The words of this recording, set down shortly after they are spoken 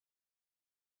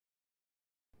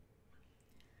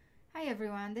Hi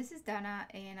everyone, this is Dana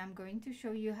and I'm going to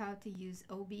show you how to use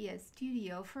OBS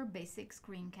Studio for basic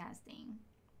screencasting.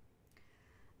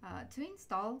 To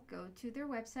install, go to their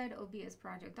website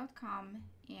obsproject.com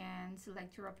and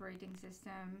select your operating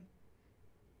system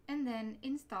and then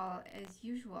install as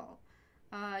usual.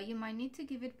 You might need to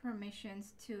give it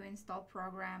permissions to install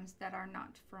programs that are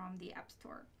not from the App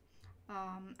Store.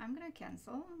 I'm going to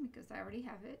cancel because I already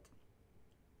have it.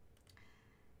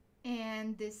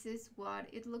 And this is what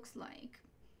it looks like.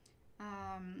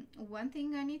 One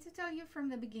thing I need to tell you from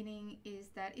the beginning is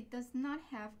that it does not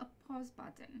have a pause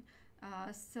button.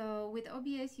 So with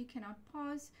OBS you cannot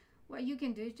pause. What you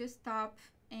can do is just stop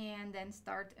and then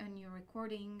start a new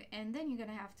recording, and then you're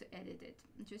gonna have to edit it.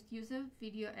 Just use a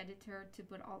video editor to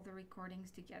put all the recordings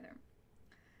together.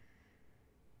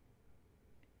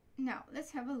 Now let's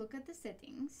have a look at the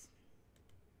settings.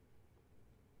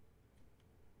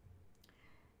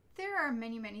 There are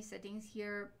many settings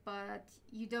here, but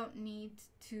you don't need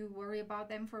to worry about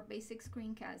them for basic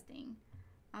screencasting.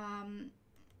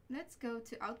 Let's go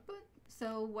to output.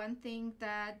 So one thing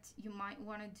that you might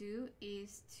want to do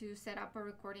is to set up a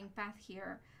recording path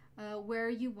here where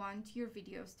you want your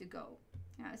videos to go.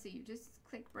 So you just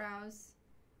click browse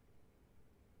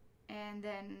and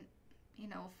then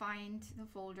find the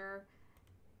folder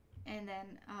and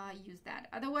then use that.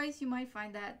 Otherwise you might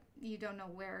find that you don't know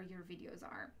where your videos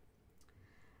are.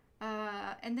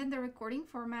 And then the recording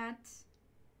format,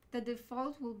 the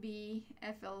default will be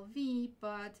FLV,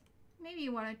 but maybe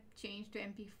you want to change to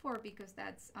MP4 because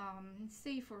that's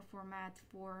safer format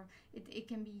for it. It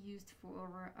can be used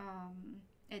for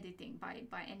editing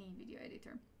by any video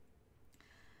editor.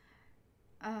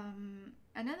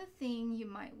 Another thing you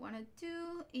might want to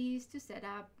do is to set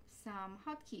up some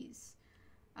hotkeys.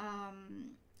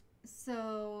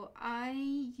 So I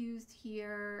used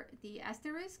here the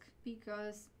asterisk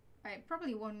because I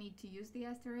probably won't need to use the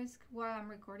asterisk while I'm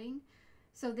recording.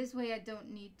 So this way I don't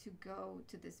need to go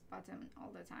to this button all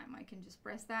the time. I can just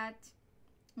press that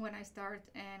when I start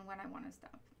and when I want to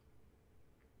stop.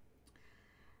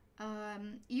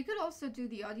 You could also do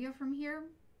the audio from here.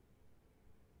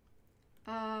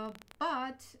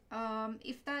 But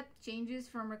if that changes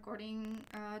from recording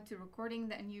to recording,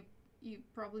 then you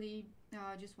probably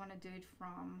just want to do it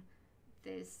from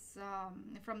this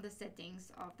from the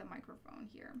settings of the microphone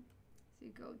here. So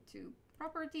you go to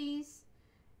properties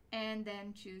and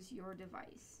then choose your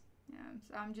device.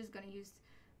 So I'm just going to use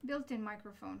built-in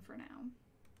microphone for now.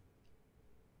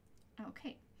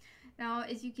 Okay, now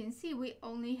as you can see, we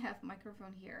only have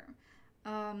microphone here.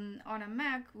 On a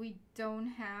Mac we don't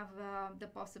have the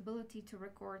possibility to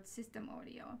record system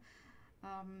audio.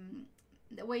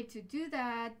 The way to do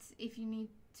that, if you need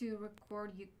to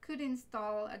record, you could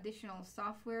install additional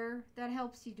software that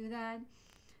helps you do that.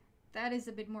 That is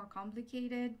a bit more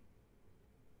complicated.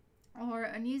 Or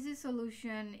an easy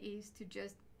solution is to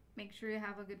just make sure you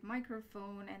have a good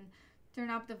microphone and turn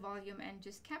up the volume and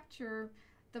just capture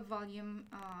the volume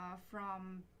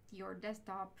from your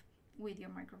desktop with your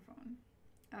microphone.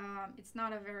 It's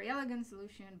not a very elegant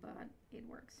solution, but it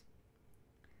works.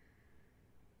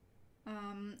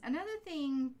 Another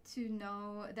thing to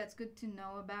know that's good to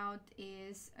know about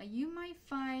is you might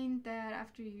find that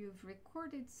after you've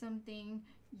recorded something,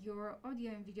 your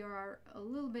audio and video are a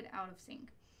little bit out of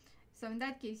sync. So in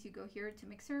that case, you go here to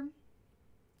mixer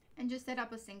and just set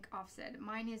up a sync offset.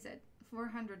 Mine is at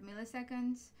 400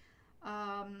 milliseconds.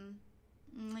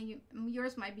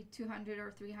 Yours might be 200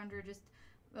 or 300. Just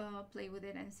play with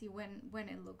it and see when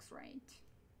it looks right.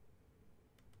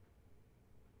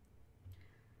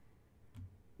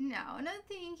 Now another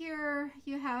thing here,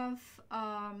 you have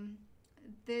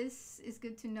this is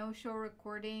good to know, show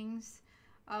recordings.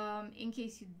 In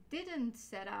case you didn't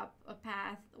set up a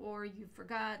path or you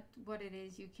forgot what it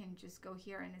is, you can just go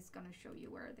here and it's going to show you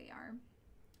where they are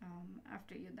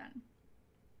after you're done.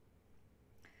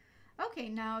 Okay,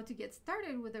 now to get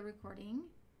started with the recording,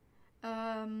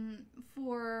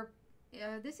 for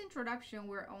this introduction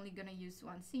we're only going to use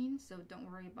one scene, so don't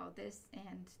worry about this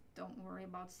and don't worry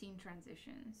about scene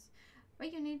transitions.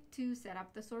 But you need to set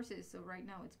up the sources. So right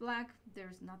now it's black,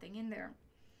 there's nothing in there.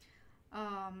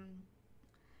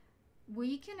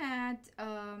 We can add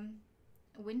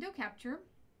window capture.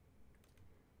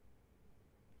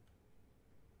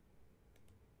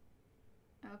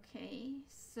 Okay,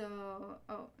 so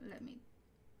let me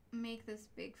make this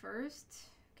big first.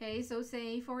 Okay, so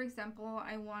say for example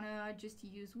I want to just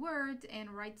use Word and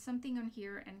write something on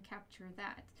here and capture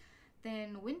that.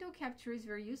 Then window capture is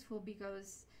very useful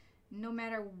because no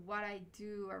matter what I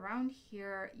do around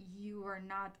here, you are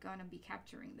not gonna be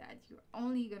capturing that. You're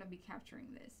only gonna be capturing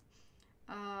this.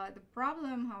 The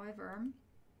problem, however,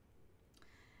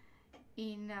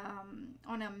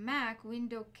 on a Mac,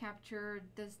 window capture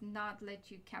does not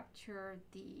let you capture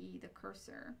the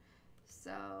cursor.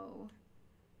 So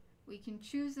we can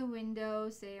choose a window.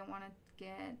 Say I want to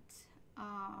get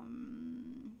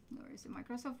where is it,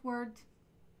 Microsoft Word,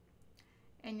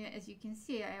 and as you can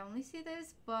see, I only see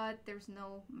this, but there's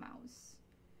no mouse.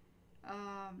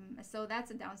 So that's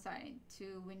a downside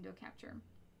to window capture.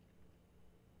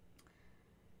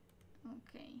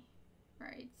 Okay,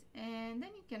 right, and then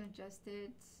you can adjust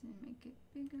it and make it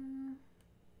bigger,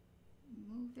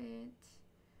 move it.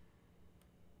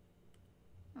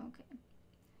 Okay.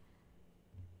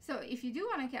 So if you do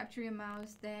want to capture your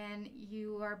mouse, then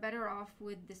you are better off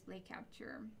with display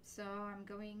capture. So I'm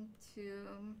going to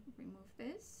remove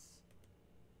this.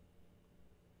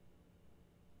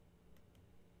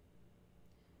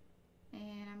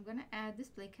 And I'm going to add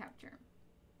display capture.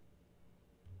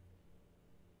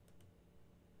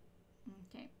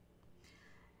 Okay.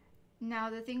 Now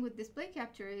the thing with display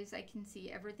capture is I can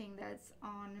see everything that's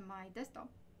on my desktop,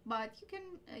 but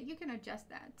you can adjust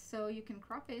that. So you can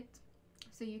crop it.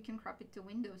 So you can crop it to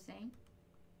Windows, say,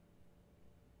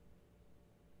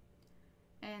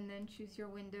 and then choose your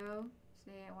window.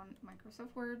 Say I want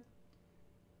Microsoft Word,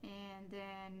 and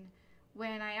then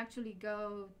when I actually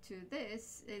go to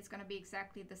this, it's going to be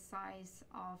exactly the size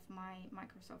of my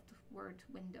Microsoft Word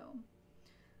window.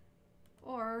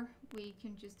 Or we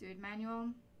can just do it manual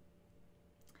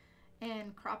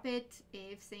and crop it.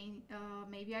 If say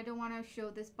maybe I don't want to show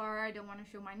this bar, I don't want to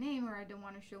show my name, or I don't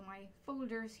want to show my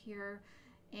folders here,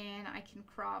 and I can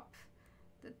crop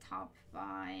the top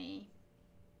by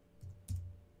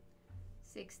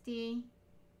 60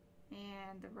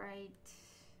 and the right,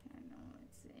 I don't know,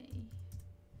 let's say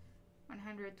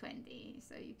 120.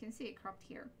 So you can see it cropped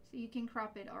here. So you can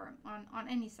crop it or on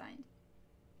any side.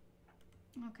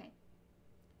 Okay.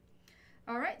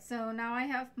 All right, so now I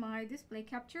have my display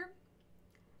capture.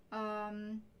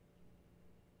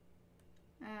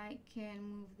 I can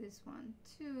move this one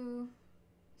too,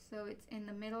 so it's in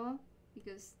the middle,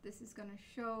 because this is gonna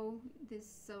show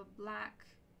this black.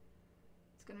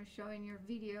 It's gonna show in your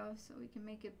video, so we can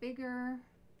make it bigger.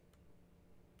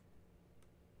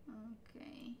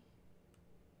 Okay.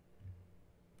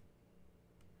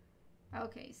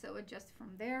 Okay, so adjust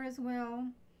from there as well.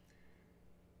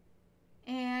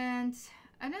 And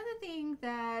another thing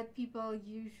that people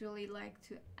usually like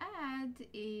to add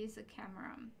is a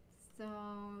camera. So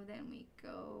then we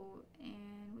go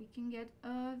and we can get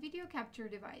a video capture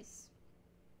device.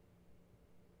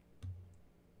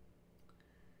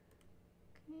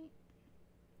 Okay.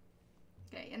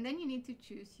 Okay, and then you need to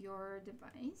choose your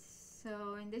device.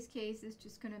 So in this case, it's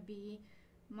just gonna be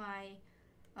my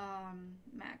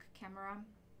Mac camera.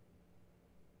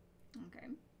 Okay.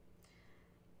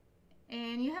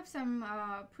 And you have some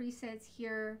presets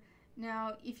here.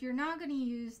 Now, if you're not going to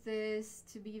use this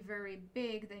to be very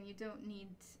big, then you don't need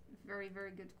very,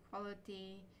 very good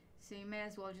quality. So you may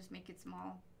as well just make it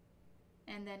small.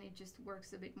 And then it just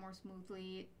works a bit more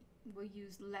smoothly. It will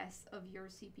use less of your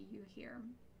CPU here.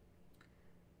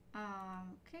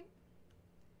 Okay.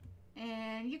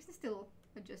 And you can still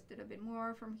adjust it a bit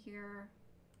more from here.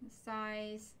 The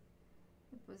size,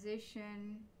 the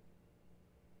position.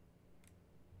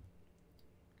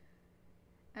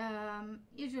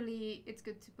 Usually it's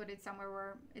good to put it somewhere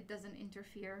where it doesn't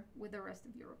interfere with the rest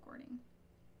of your recording.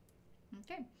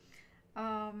 Okay.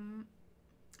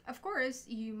 Of course,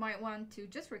 you might want to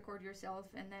just record yourself,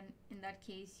 and then in that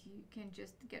case you can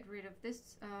just get rid of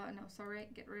this,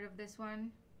 get rid of this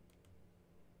one.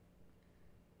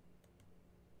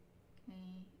 Okay,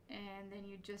 and then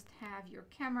you just have your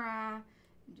camera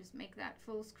and just make that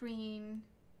full screen,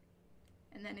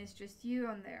 and then it's just you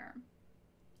on there.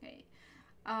 Okay.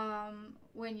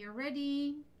 When you're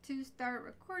ready to start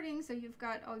recording, so you've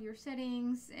got all your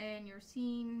settings and your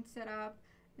scene set up,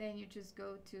 then you just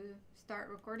go to start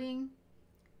recording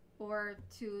or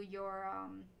to your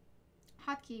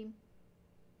hotkey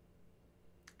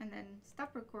and then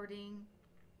stop recording.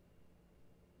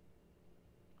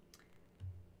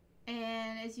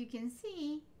 And as you can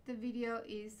see, the video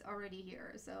is already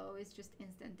here, so it's just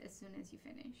instant as soon as you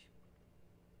finish.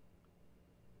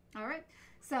 All right,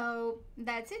 so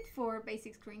that's it for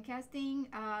basic screencasting.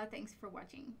 Thanks for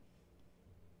watching.